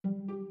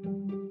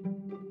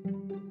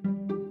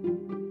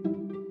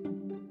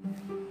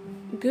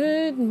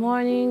Good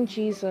morning,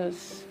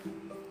 Jesus.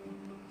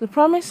 The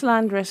Promised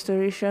Land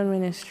Restoration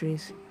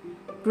Ministries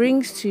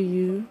brings to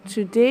you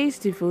today's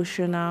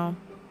devotional,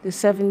 the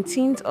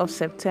 17th of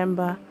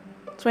September,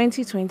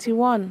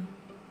 2021.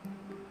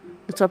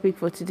 The topic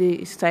for today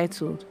is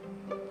titled,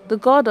 The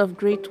God of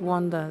Great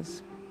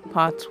Wonders,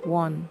 Part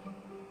 1.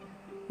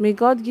 May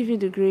God give you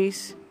the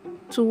grace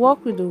to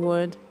walk with the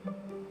Word.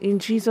 In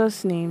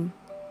Jesus' name,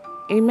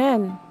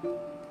 Amen.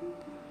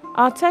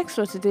 Our text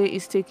for today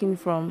is taken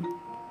from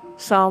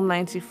Psalm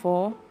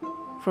 94,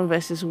 from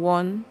verses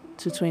 1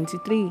 to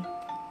 23.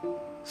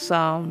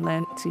 Psalm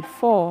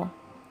 94,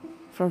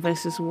 from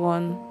verses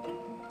 1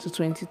 to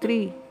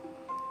 23.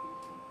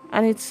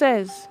 And it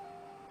says,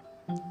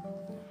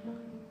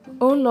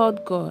 O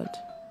Lord God,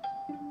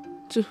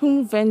 to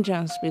whom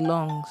vengeance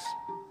belongs,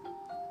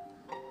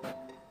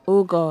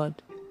 O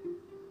God,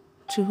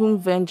 to whom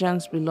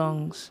vengeance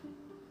belongs,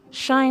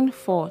 shine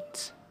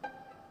forth.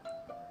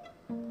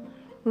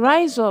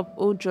 Rise up,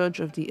 O Judge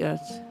of the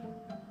earth.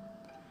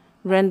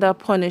 Render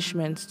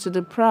punishment to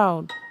the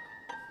proud.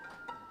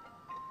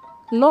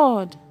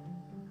 Lord,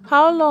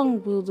 how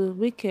long will the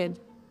wicked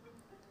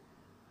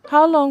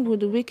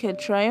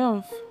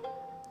triumph?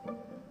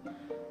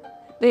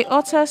 They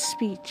utter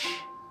speech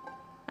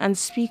and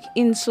speak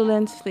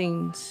insolent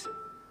things.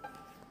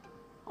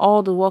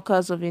 All the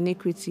workers of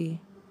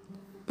iniquity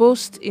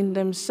boast in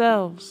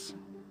themselves.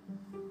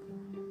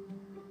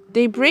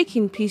 They break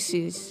in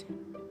pieces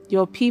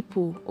your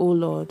people, O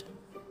Lord,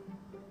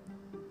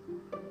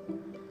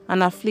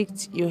 and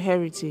afflict your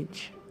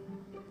heritage.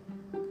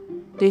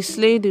 They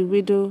slay the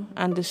widow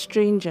and the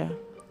stranger,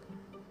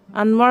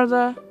 and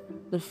murder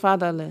the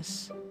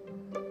fatherless.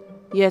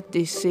 Yet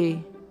they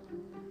say,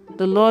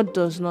 the Lord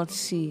does not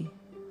see,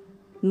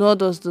 nor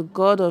does the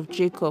God of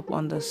Jacob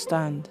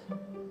understand.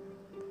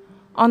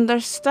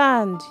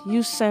 Understand,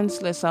 you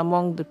senseless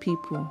among the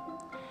people,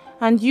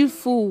 and you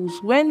fools,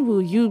 when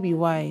will you be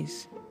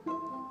wise?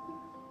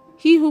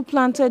 He who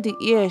planted the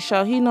ear,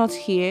 shall he not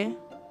hear?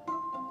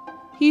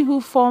 He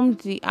who formed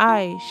the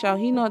eye, shall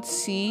he not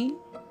see?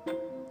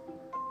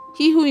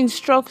 He who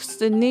instructs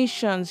the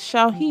nations,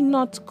 shall he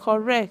not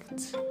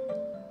correct?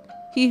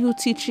 He who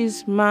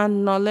teaches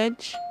man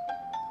knowledge?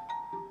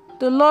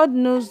 The Lord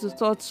knows the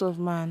thoughts of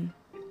man,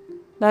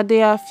 that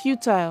they are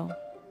futile.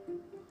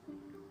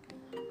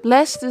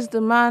 Blessed is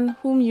the man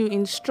whom you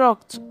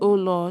instruct, O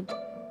Lord,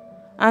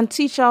 and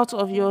teach out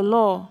of your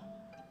law,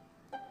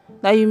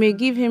 that you may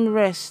give him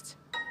rest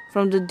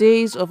from the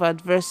days of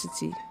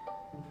adversity.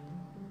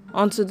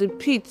 Unto the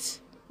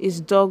pit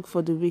is dug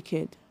for the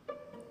wicked.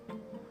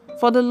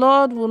 For the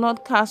Lord will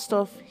not cast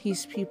off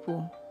his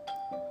people,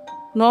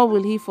 nor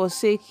will he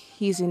forsake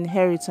his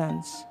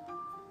inheritance.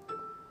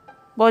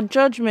 But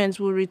judgment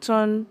will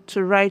return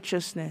to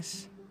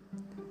righteousness,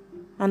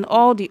 and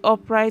all the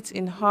upright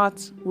in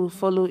heart will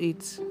follow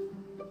it.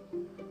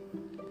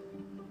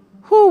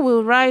 Who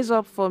will rise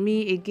up for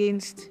me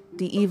against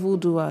the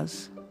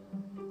evildoers?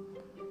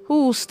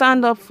 Who will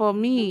stand up for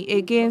me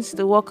against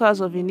the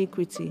workers of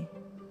iniquity?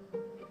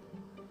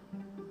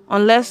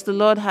 Unless the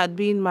Lord had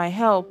been my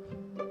help,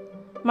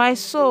 my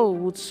soul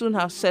would soon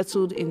have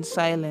settled in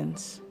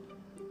silence.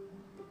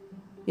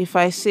 If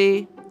I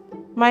say,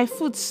 my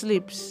foot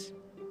slips,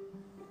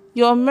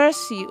 your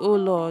mercy, O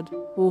Lord,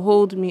 will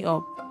hold me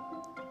up.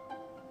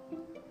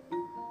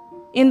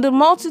 In the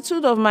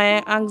multitude of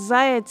my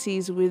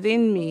anxieties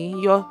within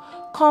me, your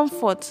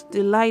comfort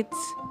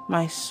delights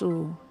my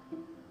soul.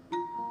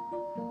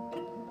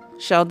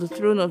 Shall the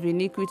throne of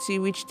iniquity,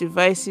 which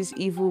devises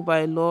evil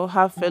by law,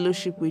 have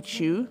fellowship with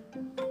you?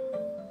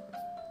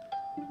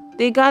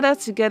 They gather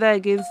together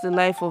against the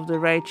life of the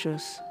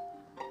righteous,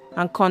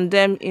 and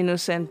condemn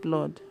innocent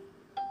blood.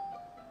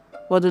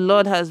 But the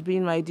Lord has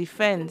been my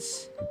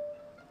defense,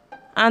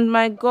 and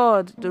my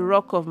God, the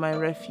rock of my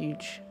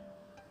refuge.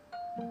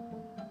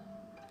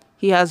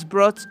 He has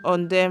brought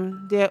on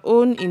them their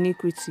own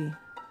iniquity,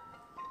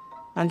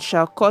 and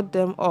shall cut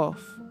them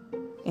off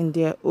in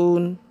their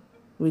own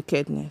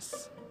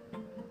wickedness.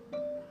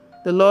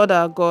 The Lord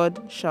our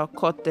God shall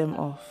cut them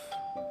off.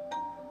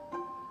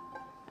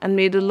 And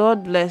may the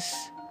Lord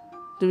bless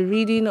the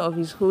reading of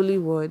his holy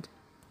word.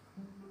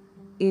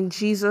 In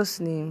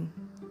Jesus' name,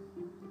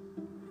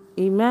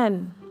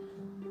 Amen.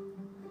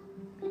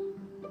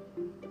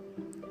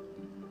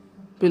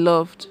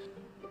 Beloved,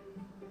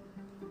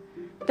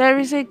 there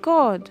is a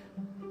God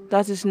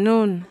that is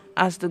known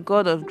as the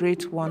God of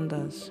great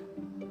wonders.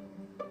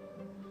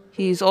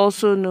 He is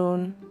also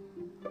known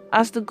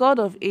as the God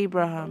of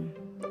Abraham,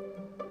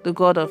 the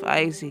God of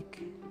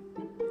Isaac,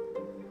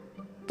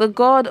 the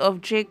God of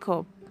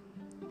Jacob,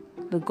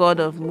 the God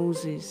of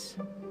Moses,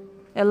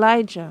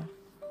 Elijah,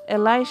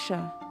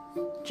 Elisha,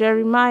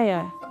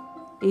 Jeremiah,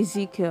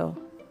 Ezekiel,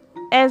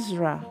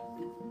 Ezra,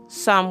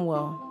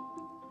 Samuel,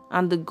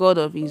 and the God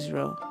of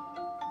Israel.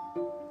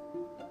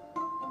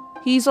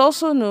 He is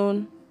also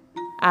known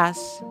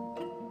as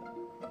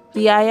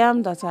the I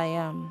am that I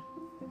am,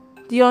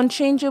 the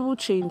unchangeable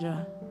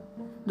changer,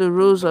 the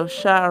Rose of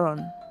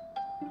Sharon,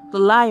 the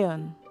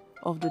Lion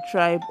of the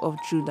tribe of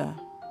Judah.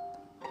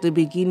 the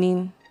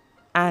beginning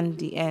and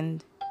the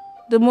end,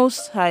 the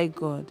Most High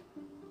God,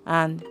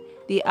 and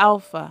the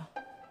Alpha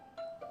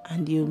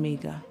and the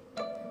Omega.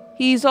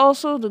 He is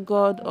also the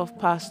God of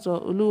Pastor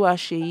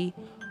Oluwaseyi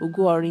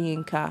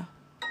Oguoriyinka.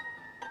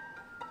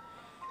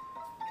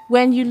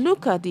 When you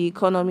look at the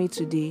economy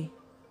today,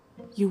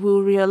 you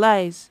will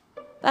realize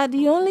that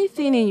the only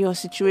thing your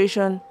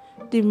situation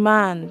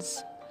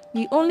demands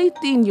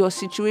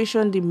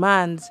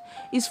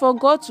is for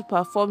God to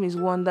perform His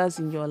wonders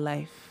in your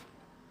life.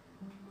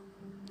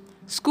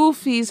 School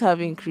fees have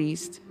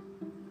increased,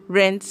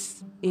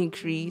 rents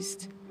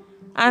increased,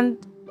 and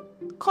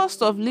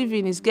cost of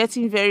living is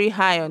getting very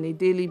high on a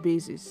daily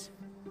basis.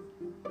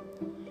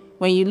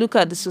 When you look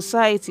at the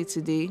society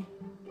today,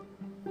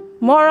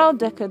 moral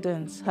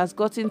decadence has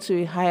gotten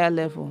to a higher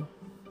level.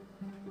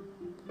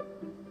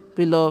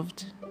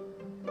 Beloved,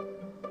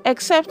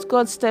 except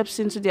God steps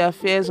into the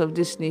affairs of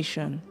this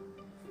nation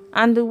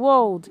and the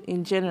world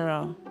in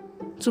general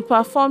to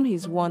perform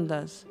His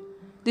wonders,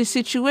 the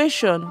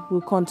situation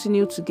will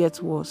continue to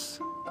get worse.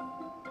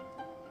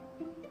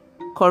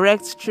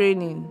 Correct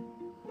training,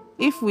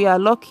 if we are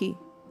lucky,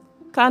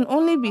 can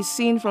only be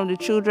seen from the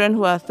children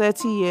who are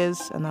 30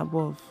 years and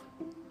above.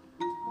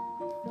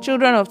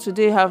 Children of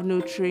today have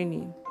no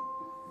training,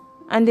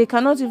 and they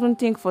cannot even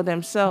think for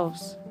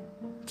themselves,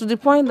 to the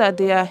point that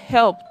they are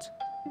helped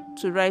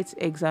to write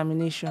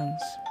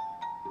examinations.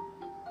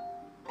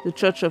 The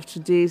church of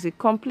today is a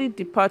complete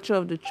departure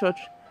of the church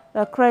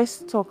that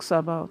Christ talks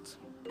about.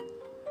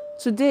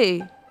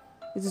 Today,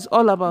 it is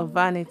all about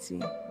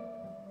vanity,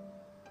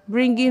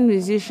 bringing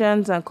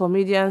musicians and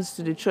comedians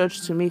to the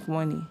church to make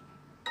money.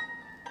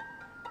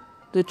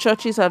 The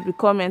churches have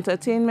become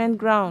entertainment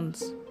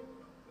grounds.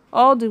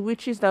 All the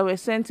witches that were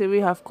sent away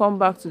have come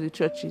back to the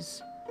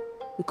churches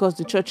because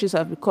the churches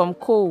have become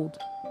cold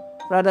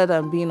rather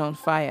than being on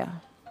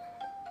fire.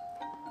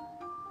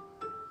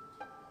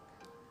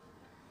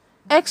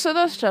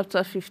 Exodus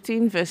chapter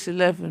 15 verse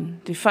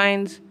 11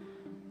 defines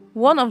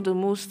one of the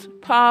most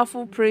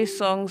powerful praise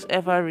songs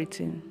ever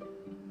written.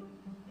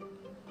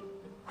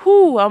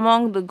 Who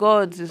among the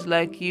gods is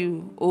like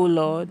you, O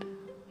Lord?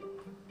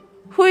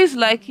 Who is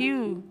like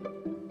you,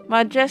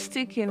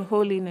 majestic in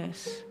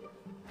holiness,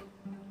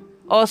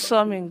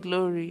 awesome in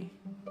glory,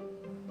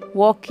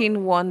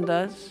 working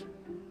wonders?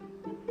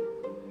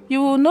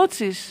 You will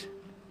notice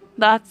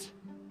that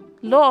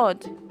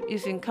Lord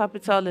is in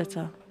capital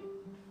letter.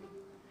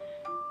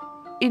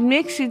 It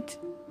makes it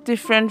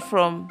different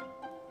from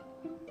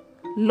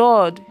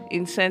Lord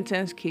in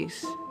sentence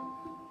case.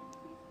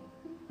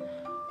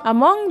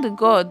 Among the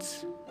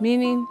gods,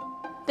 meaning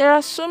there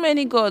are so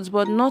many gods,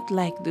 but not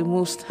like the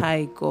Most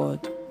High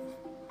God.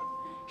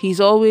 He's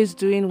always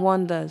doing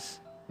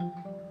wonders,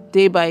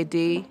 day by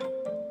day,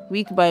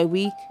 week by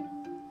week,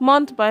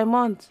 month by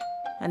month,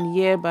 and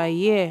year by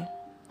year.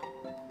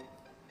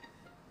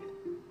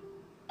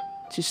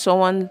 To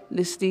someone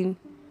listening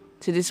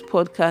to this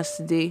podcast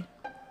today,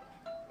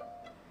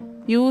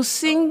 you will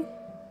sing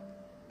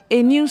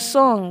a new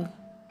song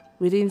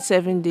within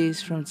 7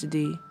 days from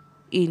today,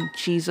 in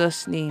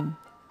Jesus' name.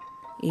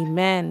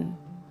 Amen.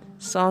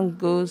 Song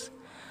goes,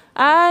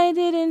 I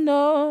didn't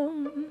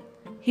know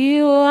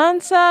He will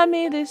answer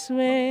me this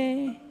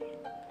way.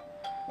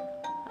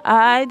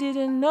 I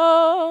didn't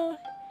know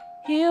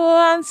He will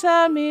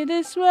answer me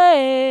this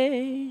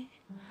way.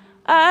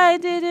 I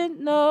didn't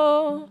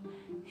know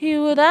He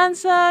would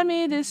answer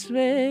me this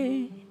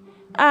way.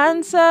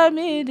 Answer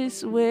me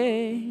this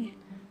way.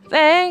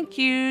 Thank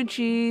you,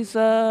 Jesus.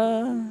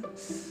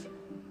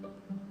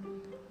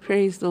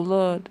 Praise the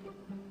Lord.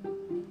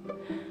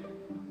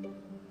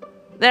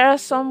 There are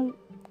some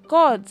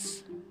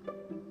gods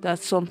that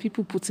some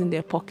people put in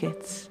their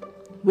pockets,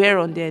 wear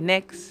on their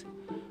necks,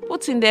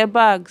 put in their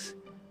bags.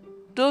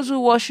 Those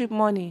who worship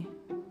money,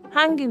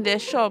 hang in their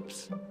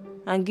shops,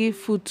 and give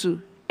food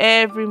to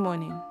every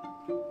morning.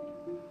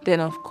 Then,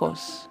 of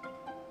course,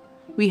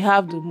 we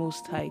have the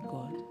Most High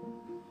God.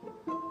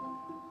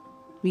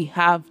 We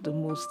have the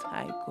Most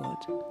High God.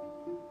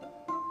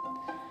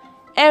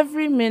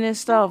 Every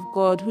minister of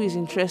God who is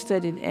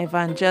interested in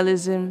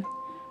evangelism,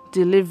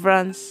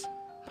 deliverance,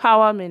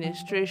 power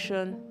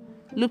ministration,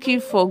 looking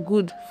for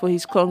good for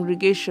his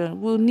congregation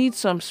will need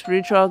some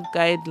spiritual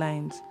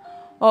guidelines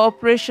or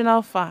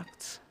operational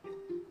facts.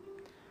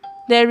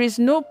 There is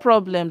no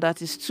problem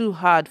that is too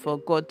hard for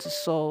God to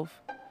solve,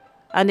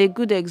 and a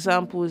good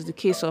example is the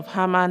case of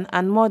Haman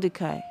and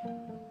Mordecai.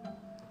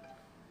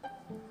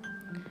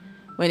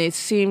 When it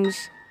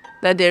seems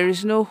that there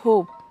is no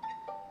hope,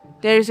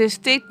 there is a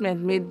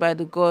statement made by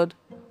the God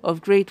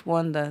of great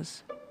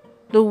wonders,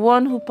 the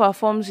one who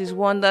performs His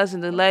wonders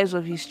in the lives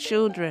of His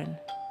children.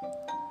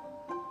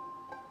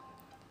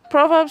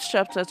 Proverbs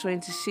chapter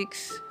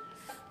 26,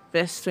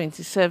 verse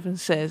 27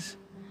 says,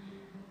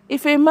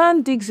 if a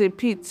man digs a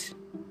pit,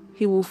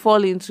 he will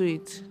fall into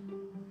it.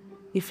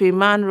 If a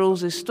man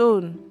rolls a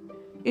stone,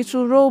 it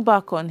will roll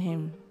back on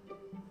him.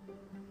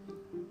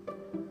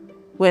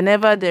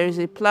 Whenever there is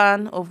a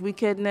plan of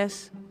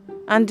wickedness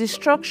and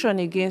destruction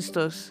against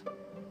us,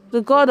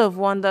 the God of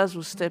wonders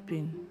will step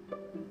in.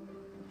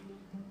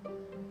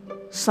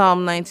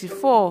 Psalm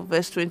 94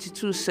 verse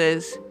 22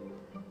 says,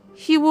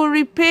 "He will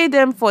repay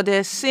them for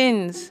their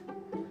sins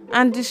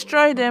and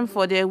destroy them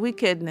for their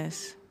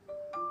wickedness.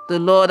 The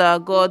Lord our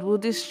God will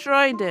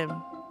destroy them."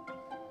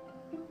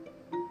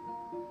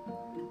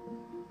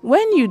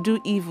 When you do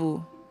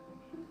evil,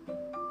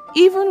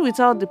 even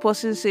without the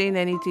person saying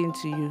anything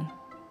to you,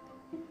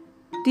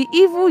 the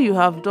evil you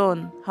have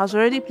done has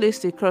already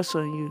placed a curse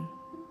on you.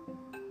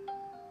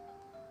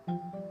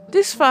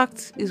 This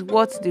fact is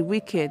what the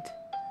wicked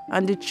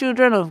and the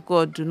children of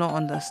God do not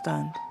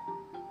understand.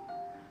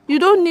 You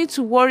don't need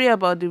to worry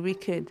about the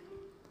wicked.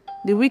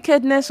 The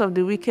wickedness of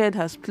the wicked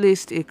has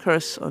placed a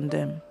curse on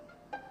them.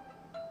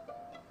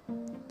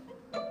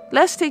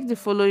 Let's take the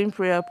following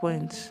prayer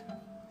points.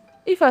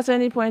 If at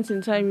any point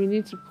in time you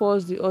need to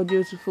pause the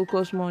audio to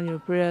focus more on your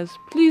prayers,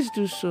 please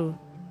do so.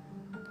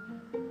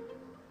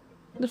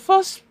 The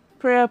first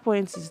prayer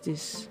point is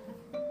this: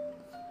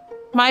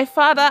 My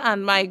Father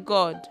and my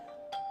God,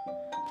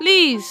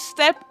 please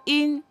step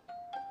in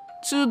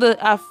to the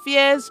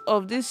affairs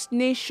of this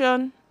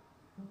nation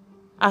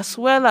as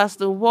well as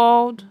the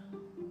world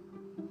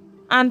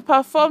and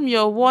perform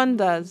your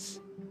wonders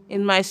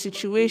in my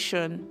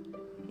situation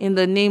in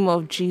the name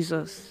of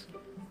Jesus.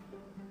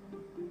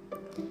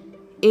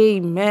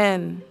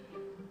 Amen.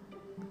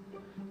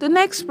 The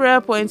next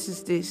prayer point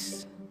is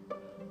this: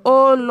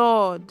 Oh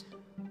Lord,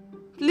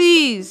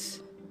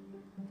 please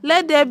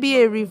let there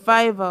be a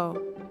revival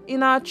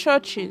in our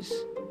churches.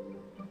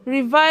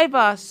 Revive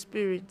our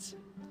spirit,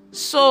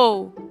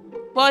 soul,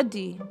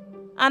 body,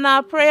 and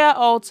our prayer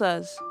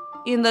altars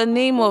in the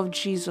name of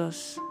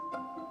Jesus.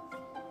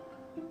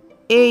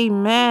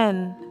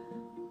 Amen.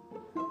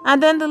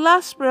 And then the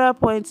last prayer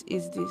point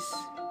is this: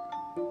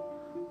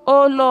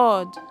 Oh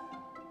Lord,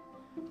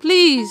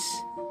 please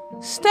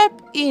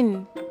step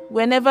in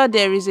whenever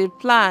there is a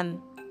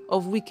plan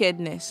of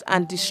wickedness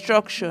and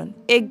destruction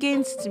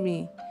against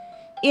me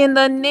in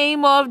the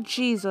name of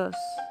Jesus.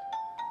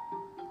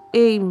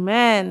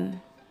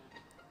 Amen.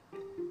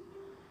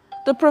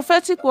 The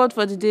prophetic word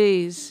for the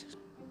day is: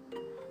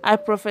 I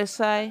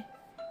prophesy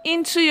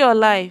into your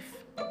life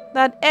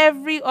that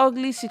every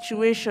ugly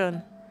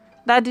situation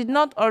that did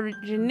not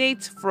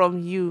originate from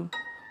you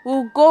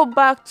will go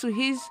back to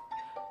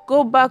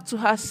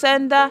her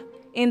sender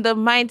in the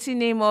mighty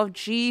name of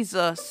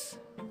Jesus.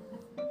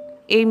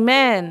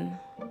 Amen.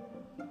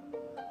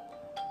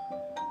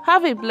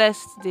 Have a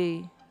blessed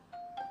day.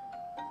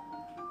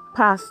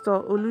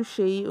 Pastor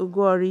Oluseyi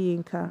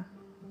Oguoriyinka.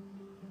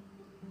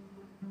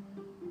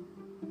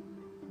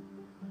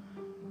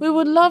 We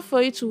would love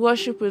for you to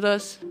worship with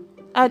us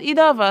at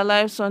either of our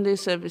live Sunday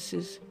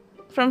services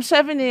from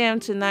 7 a.m.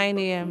 to 9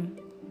 a.m.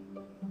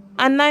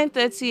 and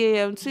 9:30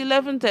 a.m. to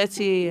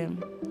 11:30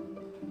 a.m.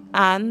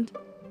 and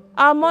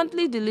our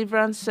monthly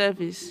deliverance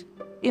service,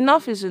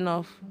 Enough is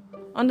Enough,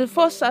 on the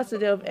first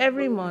Saturday of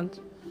every month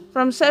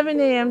from 7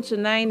 a.m. to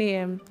 9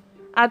 a.m.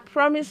 at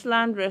Promised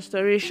Land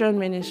Restoration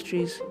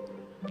Ministries,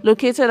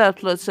 located at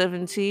Plot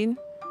 17,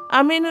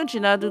 Aminu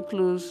Jinadu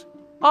Close,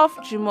 off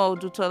Jimoh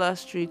Odutola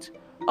Street,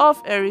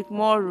 off Eric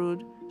Moore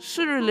Road,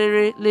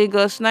 Surulere,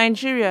 Lagos,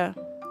 Nigeria.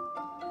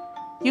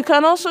 You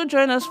can also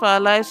join us for our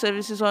live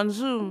services on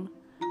Zoom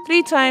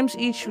 3 times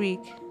each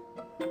week: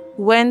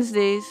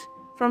 Wednesdays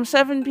from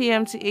 7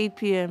 p.m. to 8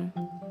 p.m.,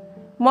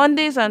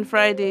 Mondays and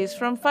Fridays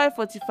from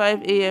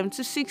 5:45 a.m.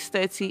 to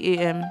 6:30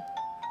 a.m.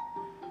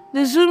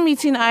 The Zoom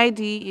meeting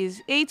ID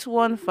is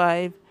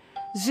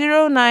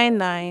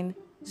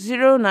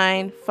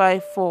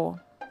 815-099-0954.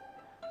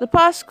 The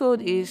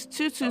passcode is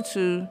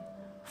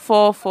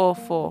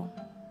 222444.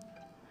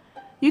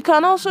 You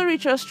can also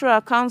reach us through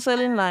our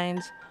counseling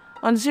lines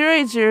on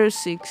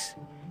 0806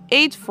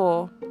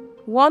 84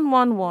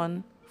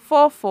 111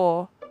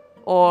 44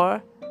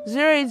 or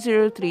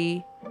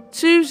 0803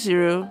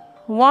 20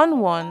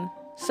 11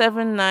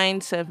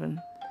 797,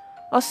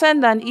 or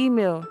send an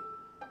email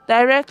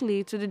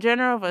directly to the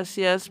General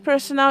Overseer's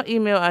personal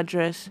email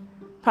address,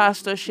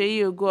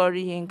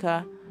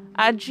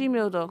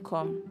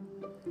 pastorseyioguoriyinka@gmail.com.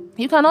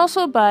 You can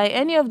also buy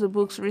any of the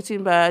books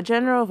written by our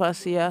General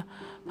Overseer,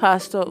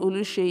 Pastor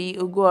Oluseyi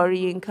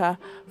Oguoriyinka,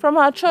 from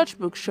our church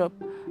bookshop,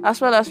 as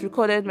well as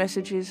recorded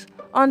messages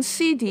on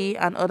CD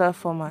and other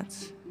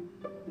formats.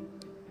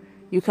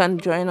 You can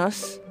join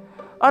us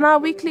on our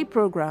weekly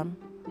program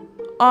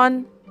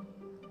on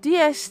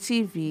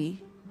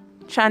DSTV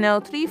channel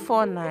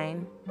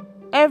 349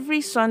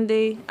 every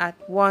Sunday at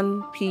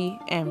 1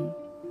 p.m.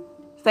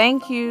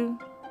 Thank you.